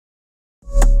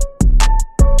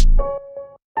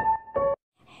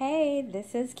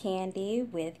This is Candy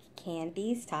with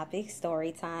Candy's Topic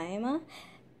Storytime.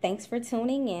 Thanks for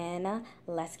tuning in.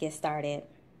 Let's get started.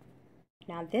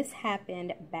 Now, this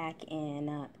happened back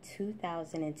in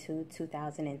 2002,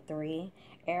 2003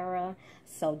 era,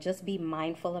 so just be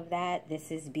mindful of that. This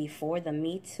is before the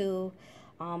Me Too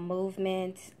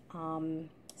movement,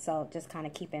 so just kind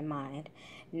of keep in mind.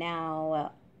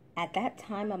 Now, at that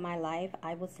time of my life,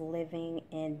 I was living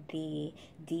in the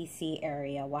D.C.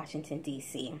 area, Washington,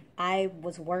 D.C. I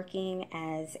was working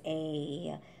as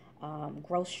a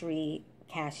grocery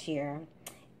cashier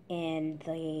in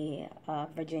the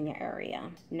Virginia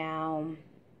area. Now,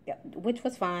 which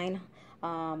was fine.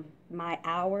 My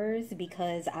hours,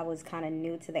 because I was kind of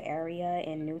new to the area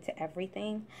and new to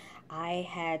everything, I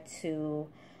had to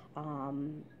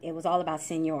it was all about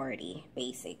seniority,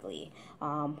 basically,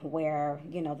 where,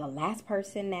 you know, the last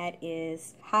person that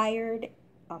is hired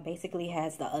basically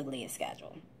has the ugliest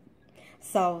schedule.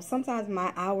 So sometimes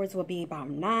my hours would be about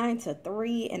 9 to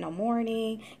 3 in the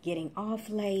morning, getting off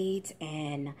late,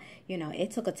 and, you know,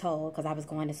 it took a toll because I was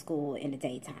going to school in the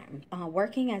daytime.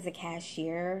 Working as a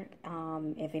cashier,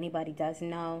 if anybody does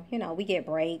know, you know, we get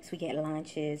breaks, we get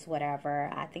lunches, whatever.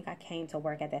 I think I came to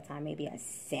work at that time maybe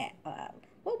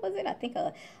what was it? I think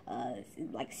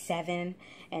like 7,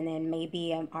 and then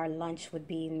maybe our lunch would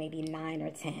be maybe 9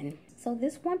 or 10. So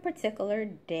this one particular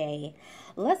day,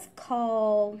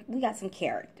 we got some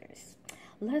characters.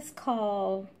 Let's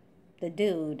call the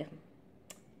dude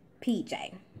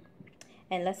PJ,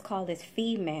 and let's call this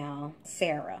female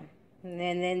Sarah. And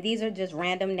then these are just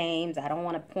random names. I don't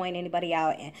want to point anybody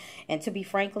out, and to be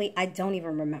frankly, I don't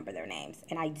even remember their names,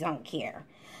 and I don't care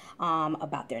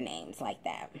about their names like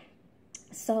that.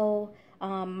 So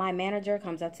my manager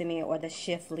comes up to me, or the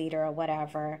shift leader or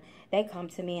whatever. They come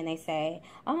to me and they say,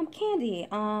 Candy,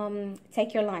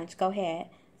 take your lunch. Go ahead.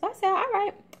 So I said, all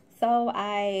right. So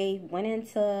I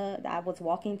was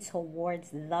walking towards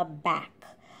the back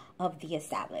of the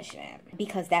establishment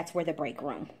because that's where the break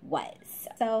room was.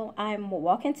 So I'm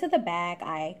walking to the back.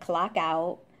 I clock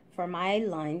out for my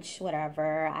lunch,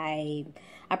 whatever. I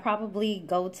probably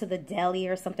go to the deli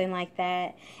or something like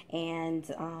that, and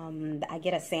I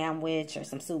get a sandwich or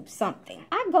some soup, something.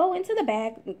 I go into the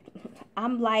back.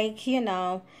 I'm like, you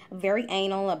know, very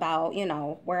anal about, you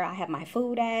know, where I have my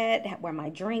food at, where my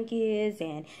drink is,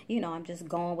 and, you know, I'm just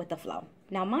going with the flow.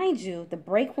 Now, mind you, the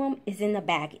break room is in the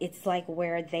back. It's like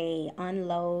where they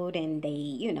unload and they,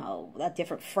 you know,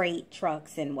 different freight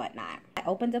trucks and whatnot. I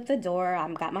opened up the door. I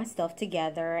got my stuff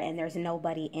together, and there's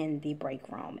nobody in the break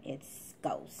room. It's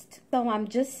ghost. So I'm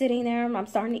just sitting there. I'm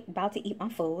about to eat my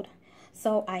food.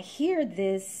 So I hear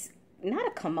this, not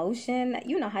a commotion.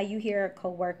 You know how you hear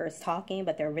coworkers talking,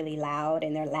 but they're really loud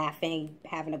and they're laughing,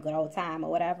 having a good old time or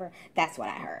whatever. That's what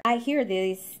I heard. I hear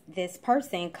this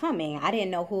person coming. I didn't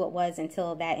know who it was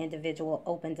until that individual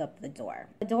opened up the door.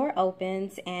 The door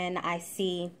opens and I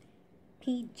see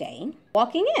PJ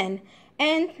walking in.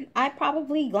 And I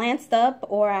probably glanced up,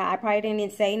 or I probably didn't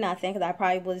even say nothing because I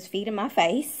probably was feeding my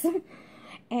face.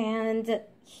 And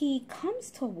he comes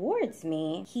towards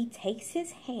me. He takes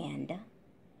his hand.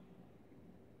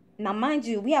 Now, mind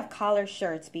you, we have collar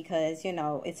shirts because, you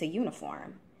know, it's a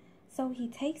uniform. So he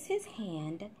takes his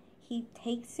hand, he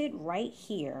takes it right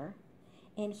here,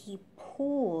 and he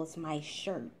pulls my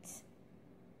shirt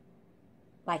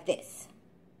like this.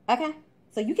 Okay?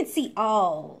 So you can see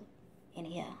all in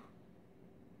here.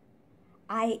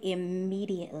 I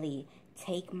immediately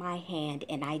take my hand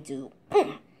and I do,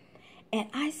 and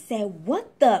I said,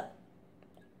 what the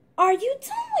are you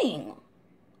doing?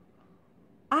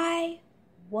 I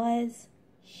was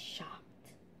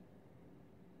shocked.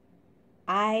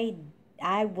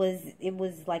 It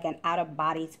was like an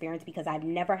out-of-body experience because I've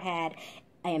never had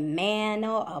a man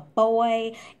or a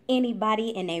boy,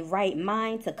 anybody in a right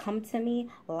mind to come to me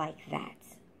like that.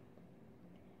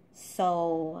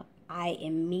 So I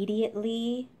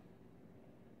immediately,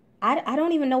 I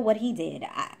don't even know what he did.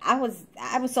 I was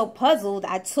so puzzled.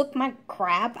 I took my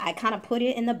crap, I kind of put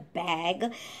it in the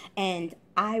bag, and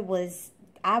I was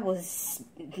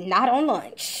not on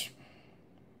lunch.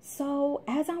 So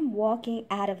as I'm walking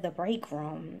out of the break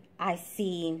room, I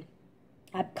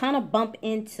kind of bump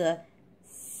into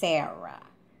Sarah.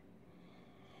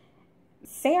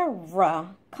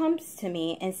 Sarah comes to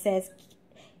me and says,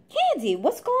 Candy,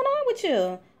 what's going on with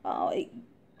you?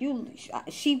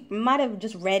 She might have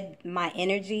just read my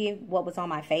energy, what was on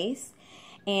my face,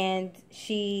 and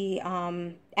she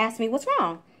asked me what's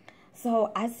wrong.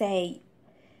 So I said,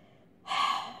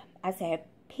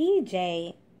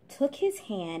 PJ took his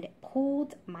hand,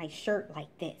 pulled my shirt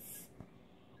like this,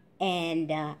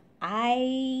 and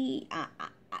I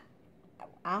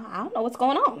don't know what's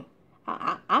going on.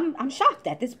 I'm shocked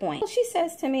at this point. She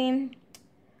says to me,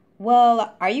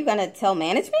 well, are you going to tell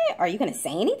management? Are you going to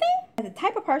say anything? The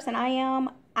type of person I am,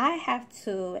 I have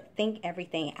to think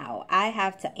everything out. I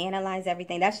have to analyze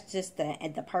everything. That's just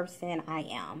the person I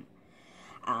am.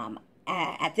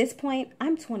 At this point,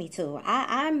 I'm 22.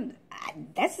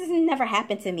 This has never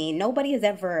happened to me. Nobody has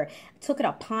ever took it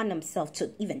upon themselves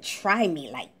to even try me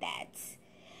like that.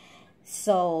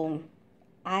 So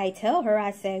I tell her,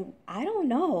 I say, I don't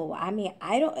know. I mean,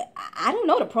 I don't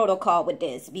know the protocol with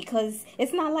this, because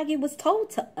it's not like it was told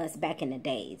to us back in the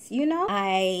days, you know?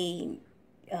 I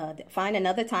find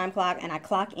another time clock and I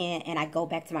clock in and I go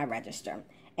back to my register.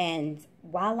 And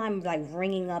while I'm like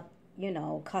ringing up, you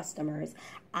know, customers,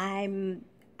 it's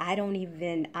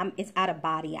out of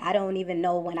body. I don't even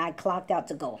know when I clocked out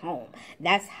to go home.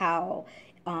 That's how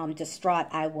distraught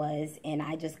I was, and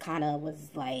I just kind of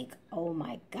was like, oh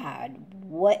my God,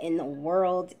 what in the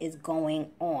world is going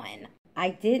on? I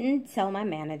didn't tell my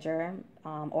manager,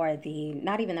 or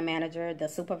not even the manager, the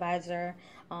supervisor,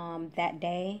 that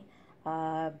day,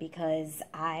 because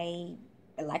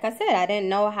like I said, I didn't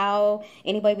know how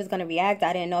anybody was going to react.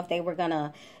 I didn't know if they were going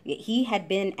to, he had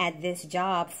been at this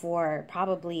job for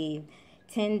probably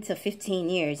 10 to 15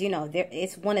 years. You know,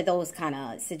 it's one of those kind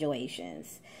of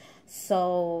situations.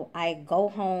 So I go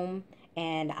home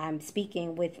and I'm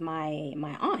speaking with my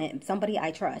aunt, somebody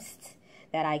I trust,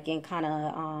 that I can kind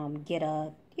of get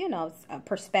a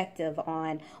perspective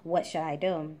on what should I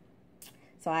do.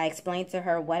 So I explained to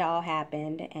her what all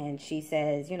happened, and she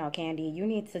says, you know, Candy, you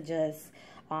need to just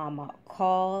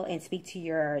call and speak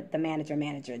to the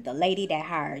manager, the lady that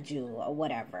hired you or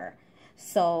whatever.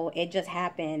 So it just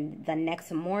happened the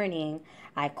next morning.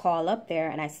 I call up there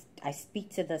and I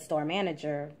speak to the store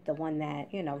manager, the one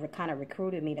that, you know, kind of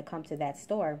recruited me to come to that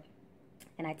store.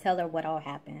 And I tell her what all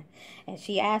happened. And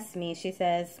she asks me, she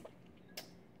says,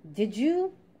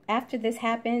 after this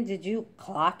happened, did you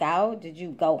clock out? Did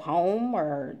you go home?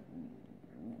 Or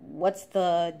what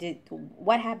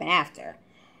happened after?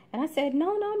 And I said,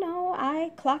 no.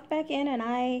 I clocked back in and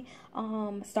I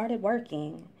started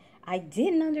working. I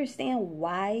didn't understand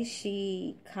why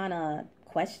she kind of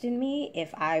questioned me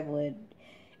if I would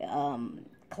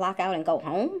clock out and go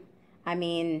home. I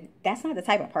mean, that's not the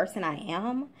type of person I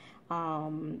am.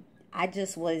 I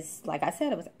just was, like I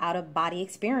said, it was out of body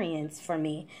experience for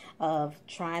me of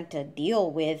trying to deal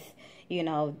with, you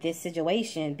know, this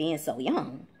situation being so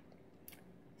young.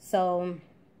 So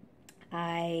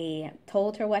I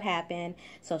told her what happened.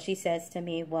 So she says to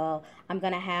me, well, I'm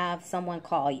going to have someone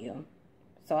call you.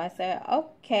 So I said,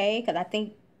 okay, because I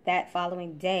think that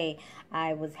following day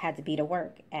I had to be to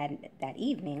work that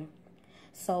evening.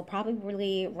 So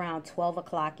probably around 12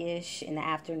 o'clock-ish in the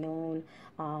afternoon,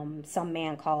 some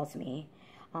man calls me.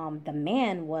 The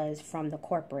man was from the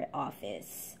corporate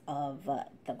office of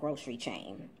the grocery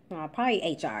chain,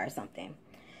 probably HR or something.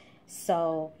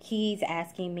 So he's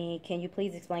asking me, can you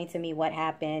please explain to me what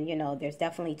happened? You know, there's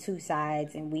definitely two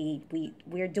sides, and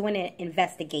we're doing an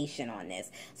investigation on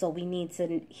this. So we need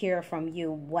to hear from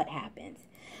you what happened.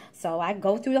 So I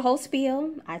go through the whole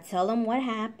spiel. I tell him what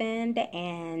happened,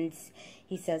 and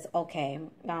he says, okay,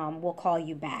 we'll call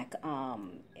you back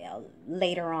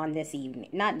later on this evening.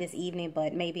 Not this evening,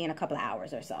 but maybe in a couple of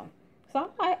hours or so. So I'm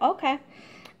like, okay.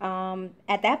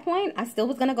 At that point, I still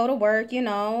was going to go to work, you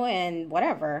know, and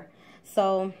whatever.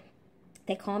 So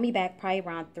they call me back probably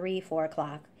around 3, 4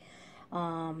 o'clock.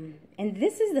 And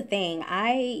this is the thing.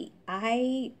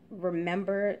 I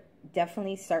remember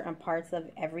definitely certain parts of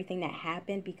everything that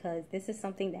happened, because this is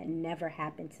something that never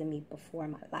happened to me before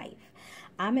in my life.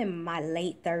 I'm in my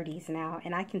late 30s now,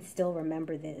 and I can still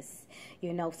remember this,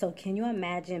 you know. So can you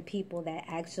imagine people that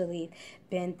actually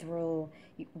been through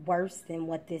worse than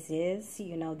what this is?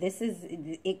 You know,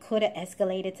 it could have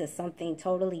escalated to something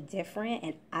totally different,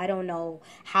 and I don't know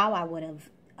how I would have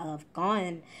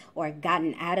gone or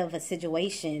gotten out of a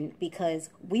situation, because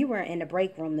we were in the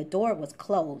break room. The door was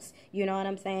closed. You know what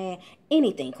I'm saying?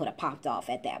 Anything could have popped off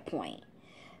at that point.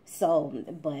 So,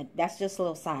 but that's just a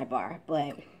little sidebar.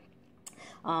 But,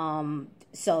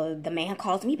 so the man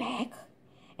calls me back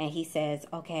and he says,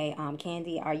 okay,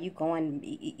 Candy, are you going?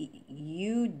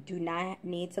 You do not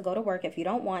need to go to work if you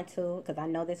don't want to, because I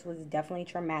know this was definitely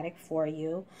traumatic for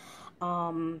you.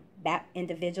 That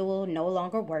individual no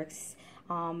longer works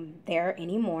there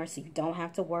anymore, so you don't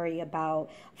have to worry about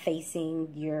facing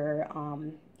your,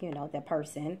 you know, the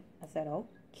person. I said,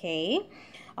 okay.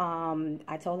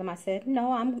 I told him, I said,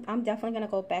 no, I'm definitely going to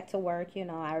go back to work. You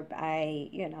know, I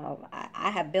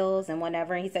have bills and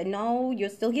whatever. And he said, no, you'll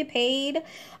still get paid.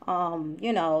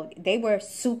 You know, they were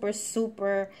super,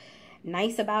 super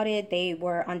nice about it. They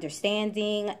were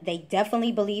understanding. They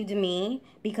definitely believed me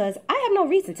because I have no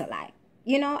reason to lie.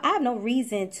 You know, I have no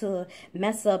reason to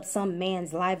mess up some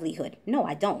man's livelihood. No,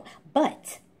 I don't.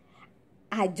 But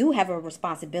I do have a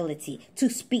responsibility to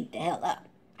speak the hell up.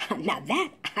 Now that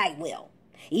I will.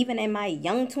 Even in my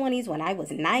young 20s when I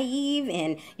was naive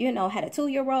and, you know, had a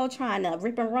 2-year-old trying to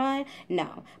rip and run.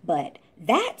 No, but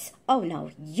that, oh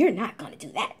no, you're not going to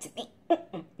do that to me.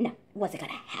 No, it wasn't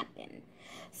going to happen.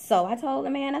 So I told the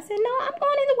man, I said, no, I'm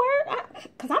going into work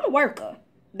because I'm a worker.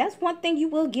 That's one thing you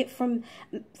will get from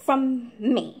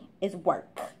me is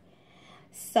work.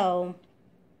 So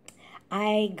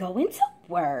I go into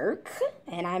work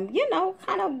and I'm, you know,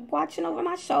 kind of watching over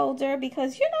my shoulder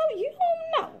because, you know, you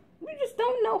don't know. You just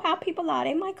don't know how people are.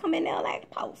 They might come in there like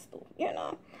postal, you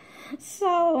know.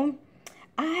 So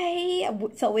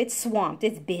it's swamped.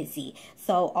 It's busy.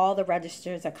 So all the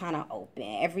registers are kind of open.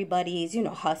 Everybody's, you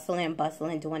know, hustling,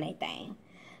 bustling, doing their thing.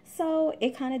 So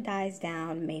it kind of dies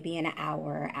down maybe in an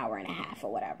hour, hour and a half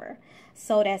or whatever.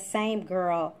 So that same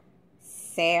girl,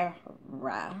 Sarah,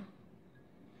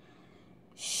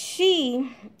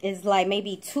 she is like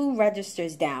maybe 2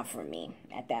 registers down from me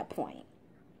at that point.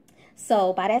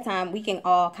 So by that time, we can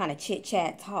all kind of chit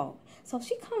chat, talk. So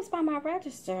she comes by my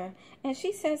register and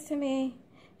she says to me,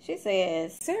 she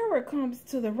says, Sarah comes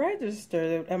to the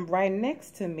register and right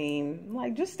next to me,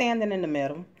 like just standing in the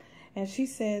middle. And she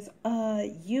says,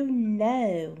 you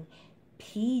know,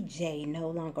 PJ no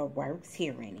longer works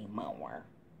here anymore.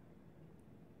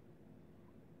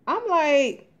 I'm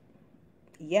like,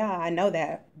 yeah, I know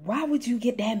that. Why would you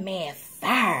get that man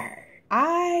fired?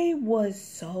 I was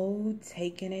so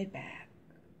taken aback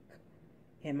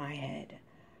in my head.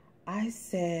 I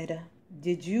said,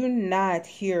 did you not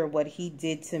hear what he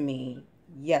did to me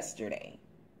yesterday?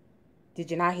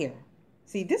 Did you not hear?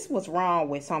 See, this was wrong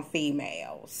with some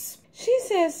females. She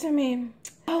says to me,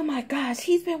 oh my gosh,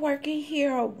 he's been working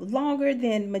here longer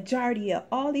than majority of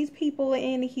all these people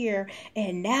in here.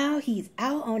 And now he's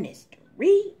out on the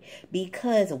street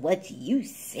because of what you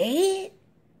said.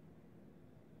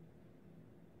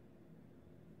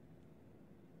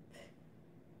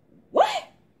 What?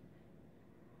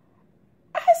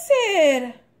 I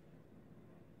said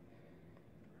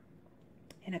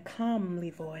in a calmly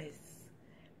voice,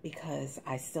 because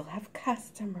I still have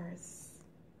customers.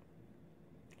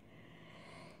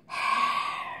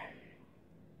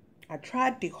 I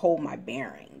tried to hold my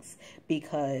bearings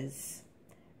because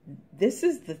this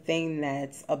is the thing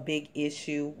that's a big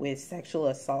issue with sexual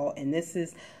assault, and this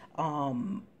is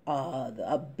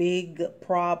a big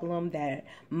problem that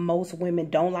most women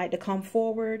don't like to come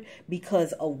forward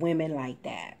because of women like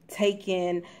that.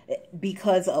 Taken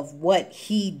because of what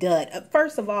he did.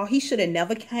 First of all, he should have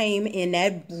never came in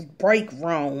that break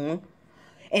room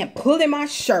and pulling my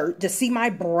shirt to see my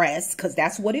breasts, because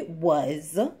that's what it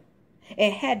was,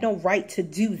 and had no right to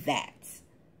do that.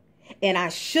 And I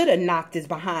should have knocked his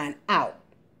behind out.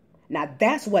 Now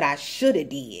that's what I should have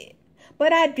did.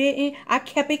 But I didn't. I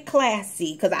kept it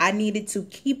classy because I needed to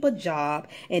keep a job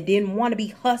and didn't want to be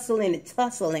hustling and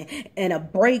tussling in a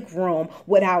break room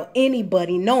without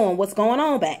anybody knowing what's going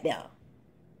on back there.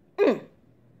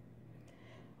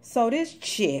 So this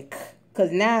chick,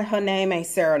 because now her name ain't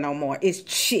Sarah no more, it's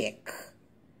Chick.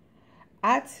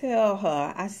 I tell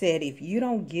her, I said, if you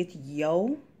don't get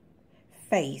your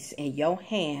face and your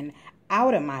hand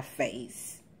out of my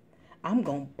face, I'm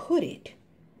going to put it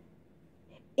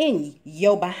in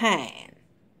your behind.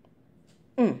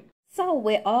 So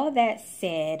with all that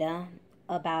said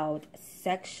about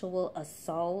sexual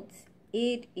assault,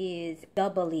 it is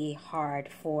doubly hard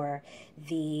for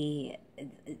the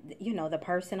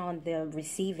person on the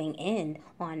receiving end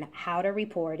on how to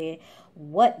report it,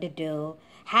 what to do,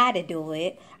 how to do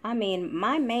it. I mean,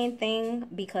 my main thing,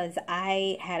 because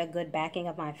I had a good backing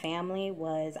of my family,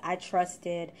 was I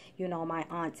trusted, my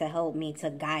aunt to help me, to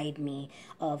guide me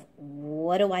of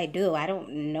what do I do? I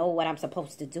don't know what I'm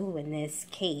supposed to do in this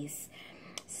case.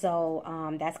 So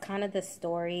that's kind of the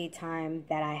story time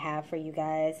that I have for you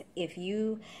guys. If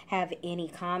you have any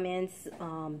comments,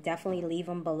 definitely leave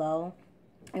them below.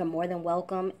 You're more than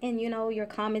welcome. And, your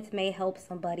comments may help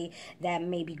somebody that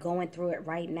may be going through it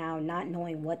right now, not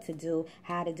knowing what to do,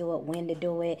 how to do it, when to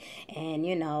do it. And,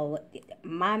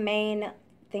 my main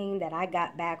thing that I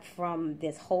got back from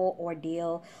this whole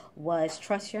ordeal was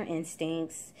trust your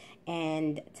instincts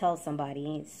and tell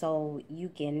somebody so you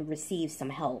can receive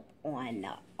some help on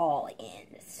all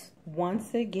ends.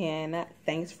 Once again,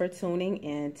 thanks for tuning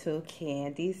in to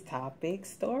Candy's Topic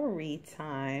Story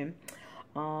Time.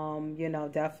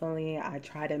 Definitely I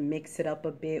try to mix it up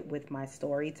a bit with my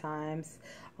story times,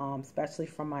 especially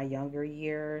from my younger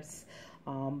years.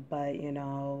 But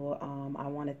I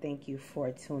want to thank you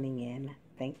for tuning in.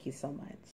 Thank you so much.